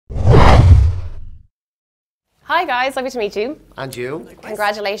Hi guys, lovely to meet you. And you. Likewise.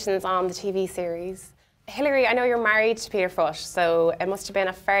 Congratulations on the TV series. Hilary, I know you're married to Peter Foot, so it must have been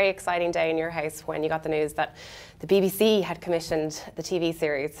a very exciting day in your house when you got the news that the BBC had commissioned the TV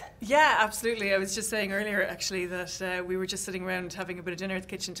series. Yeah, absolutely. I was just saying earlier, actually, that we were just sitting around having a bit of dinner at the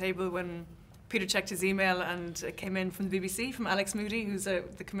kitchen table when Peter checked his email and it came in from the BBC, from Alex Moody, who's the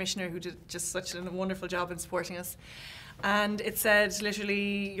commissioner who did just such a wonderful job in supporting us. And it said,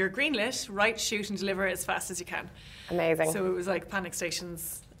 literally, you're greenlit, write, shoot and deliver as fast as you can. Amazing. So it was like panic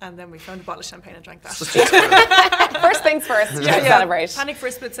stations. And then we found a bottle of champagne and drank that. First things first, celebrate. Panic for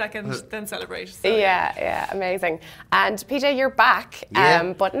a split second, then celebrate. So. Yeah, amazing. And PJ, you're back,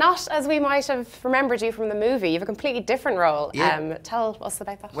 but not as we might have remembered you from the movie. You have a completely different role. Yeah. Tell us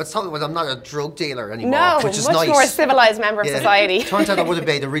about that. Well, I'm not a drug dealer anymore, no, which is much nice. more civilised member of society. Turns out I would have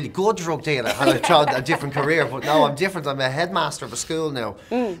been a really good drug dealer had I tried a different career, but no, I'm different. I'm a headmaster of a school now,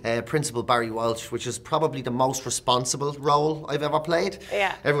 Principal Barry Welch, which is probably the most responsible role I've ever played.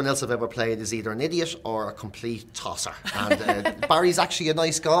 Yeah. Everyone else I've ever played is either an idiot or a complete tosser. And Barry's actually a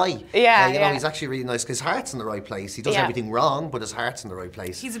nice guy. You know, he's actually really nice. His heart's in the right place. He does everything wrong, but his heart's in the right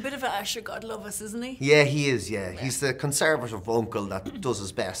place. He's a bit of a Asher God love us, isn't he? Yeah, he is. Yeah, he's the conservative uncle that does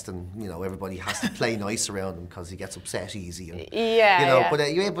his best, and you know everybody has to play nice around him because he gets upset easy. And, you know, but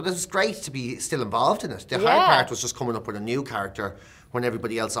it was great to be still involved in it. The hard part was just coming up with a new character when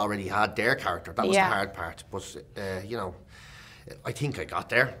everybody else already had their character. That was the hard part. But you know, I think I got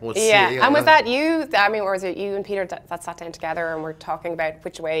there. We'll see. And was that you? I mean, or was it you and Peter that sat down together and were talking about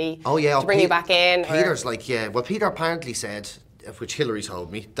which way to bring you back in? Peter's like, well, Peter apparently said, which Hilary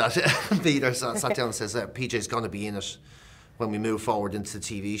told me, that Peter sat down and says that PJ's going to be in it when we move forward into the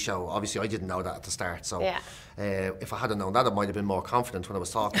TV show. Obviously, I didn't know that at the start, so if I had known that, I might have been more confident when I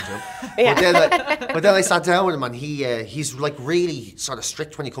was talking to him. But then I sat down with him, and he's like really sort of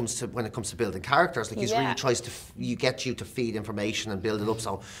strict when it comes to building characters. Like he's really tries to get you to feed information and build it up.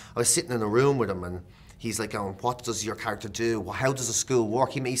 So I was sitting in a room with him, and he's like, what does your character do? How does a school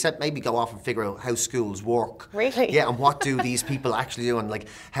work? He said maybe go off and figure out how schools work. Really? Yeah, and what do these people actually do? And like,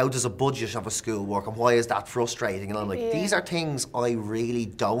 how does a budget of a school work? And why is that frustrating? And I'm like, these are things I really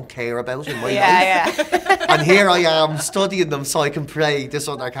don't care about in my life. And here I am studying them so I can play this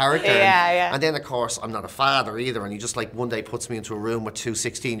other character. And then, of course, I'm not a father either. And he just like one day puts me into a room with two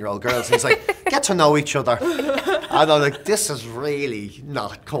 16-year-old girls. And he's like, get to know each other. And I'm like, this is really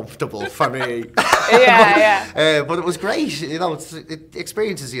not comfortable for me. But it was great, you know. It's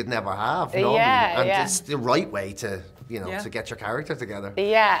experiences you'd never have normally, and it's the right way to, you know, to get your character together.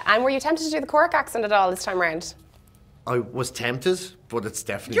 Yeah, and were you tempted to do the Cork accent at all this time round? I was tempted, but it's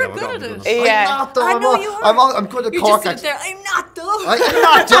definitely never good gotten at it. Yeah. I'm not though. I know you are. I'm good at you Cork just sit there, I'm not though. I'm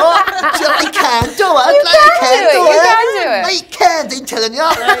not though. I can't do it. You can do it. I'm telling you.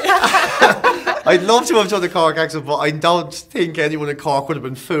 I'd love to have done the Cork accent, but I don't think anyone in Cork would have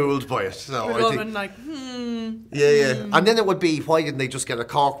been fooled by it. So We'd I all think, been like, And then it would be, why didn't they just get a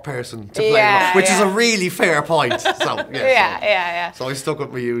Cork person to play it? Which is a really fair point. So, So I stuck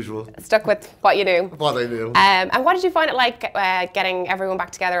with my usual. Stuck with what you do. What I knew. And what did you find it like getting everyone back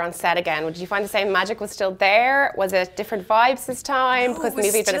together on set again? Did you find the same magic was still there? Was it different vibes this time because the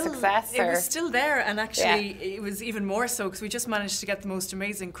movie had been a success? It was still there, and actually it was even more so because we just managed to get the most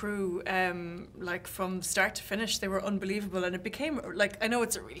amazing crew. Like from start to finish, they were unbelievable, and it became like, I know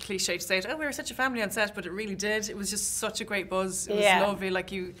it's a really cliche to say it, we were such a family on set, but it really did. It was just such a great buzz. It was lovely.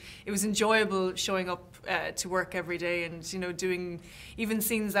 Like it was enjoyable showing up to work every day, and you know, doing even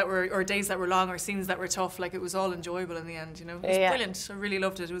scenes that were, or days that were long, or scenes that were tough. Like it was all enjoyable in the end. You know, it was brilliant. I really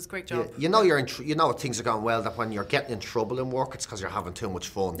loved it. It was a great job. You know, you know things are going well. That when you're getting in trouble in work, it's because you're having too much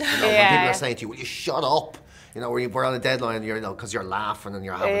fun. You know, when people are saying to you, "Will you shut up?" You know, we're on a deadline, you know, because you're laughing and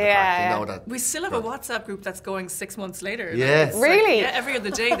you're having the crack. You know that. We still have a WhatsApp group that's going 6 months later. Yeah. Like, really? Every other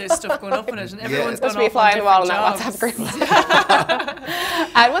day there's stuff going up in it, and everyone's going off on different fly on the wall in that WhatsApp group.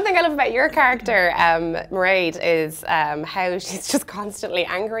 And one thing I love about your character, Mairead, is how she's just constantly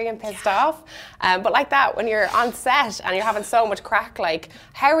angry and pissed off. But like that, when you're on set and you're having so much crack, like,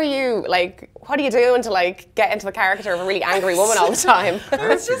 how are you, like, what are you doing to like get into the character of a really angry woman all the time? I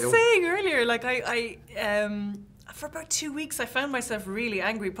was just saying earlier, like for about 2 weeks I found myself really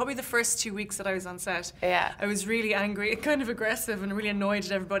angry. Probably the first 2 weeks that I was on set. I was really angry, kind of aggressive, and really annoyed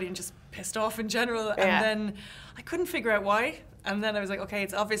at everybody and just pissed off in general. And then I couldn't figure out why. And then I was like, okay,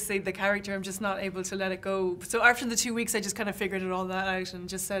 it's obviously the character, I'm just not able to let it go. So after the 2 weeks, I just kind of figured it all that out and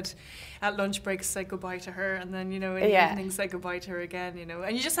just said at lunch breaks, say goodbye to her. And then, in the evenings, say goodbye to her again,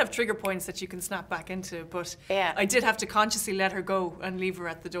 And you just have trigger points that you can snap back into. But I did have to consciously let her go and leave her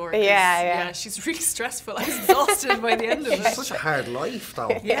at the door. Yeah, she's really stressful. I was exhausted by the end of it. It's such a hard life,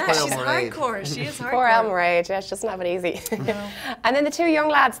 though. Yeah, she's hardcore. She is hardcore. Poor Elmaraid, she doesn't have it easy. And then the two young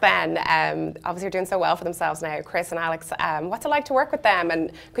lads then, obviously are doing so well for themselves now, Chris and Alex. What's it like to work with them?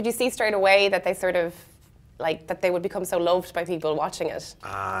 And could you see straight away that they sort of, that they would become so loved by people watching it?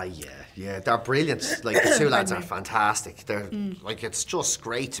 Yeah, they're brilliant. Like, the two lads are fantastic. They're it's just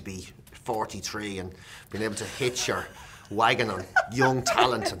great to be 43 and being able to hitch your wagon on young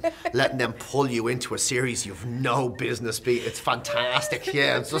talent and letting them pull you into a series you've no business being. It's fantastic.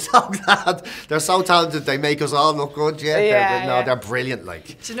 Yeah, I'm so glad. They're so talented. They make us all look good. They're brilliant.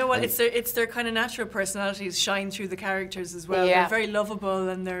 Like, do you know what? It's their kind of natural personalities shine through the characters as well. They're very lovable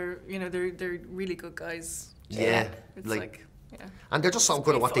and they're really good guys. Yeah, it's like and they're just so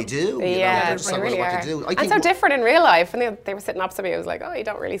good at what they do. They're just so good really at what they do. And so different in real life. And they were sitting opposite me, I was like, oh, you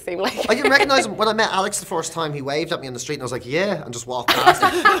don't really seem like... I didn't recognise him. When I met Alex the first time, he waved at me on the street and I was like, yeah, and just walked past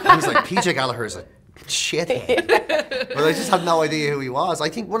him. And he was like, PJ Gallagher is a shithead. But I just had no idea who he was. I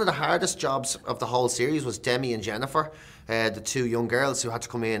think one of the hardest jobs of the whole series was Demi and Jennifer, the two young girls who had to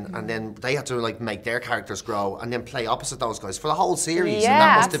come in and then they had to make their characters grow and then play opposite those guys for the whole series. Yeah, and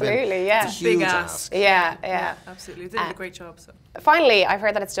that must absolutely, have been a huge ask. Yeah, absolutely. They did a great job. So. Finally, I've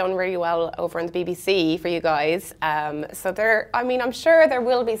heard that it's done really well over on the BBC for you guys. So I'm sure there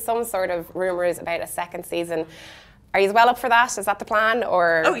will be some sort of rumours about a second season. Are you well up for that? Is that the plan?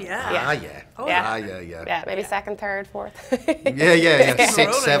 Or Yeah, maybe second, third, fourth. Yeah.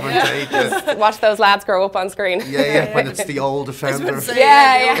 6, 7, 8. Just watch those lads grow up on screen. When it's the old offenders. Exactly.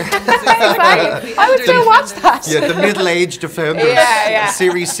 I would still watch that. Yeah, the middle-aged offenders.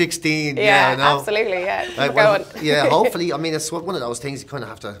 Series 16. Absolutely. Hopefully. I mean, it's one of those things you kind of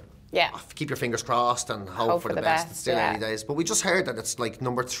have to. Keep your fingers crossed and hope for the best. It's still early days. But we just heard that it's like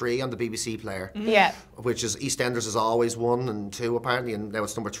number 3 on the BBC player. Which is Eastenders is always 1 and 2 apparently, and now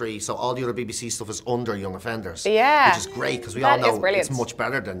it's number 3. So all the other BBC stuff is under Young Offenders. Which is great because we all know it's much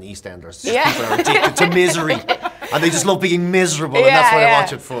better than Eastenders. People are addicted to misery. And they just love being miserable, and that's why I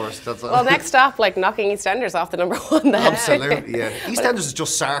watch it first. Well, next stop, knocking Eastenders off the number 1 then. Absolutely, Eastenders is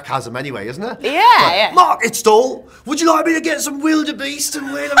just sarcasm anyway, isn't it? Mark, it's dull. Would you like me to get some wildebeest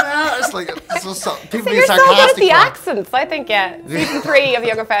and wheel them out? It's like, people being sarcastic. You're so good at the accents. I think, season 3 of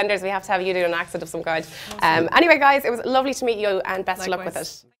Young Offenders, we have to have you do an accent of some kind. Anyway, guys, it was lovely to meet you, and best of luck with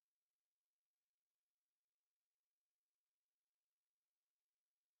it.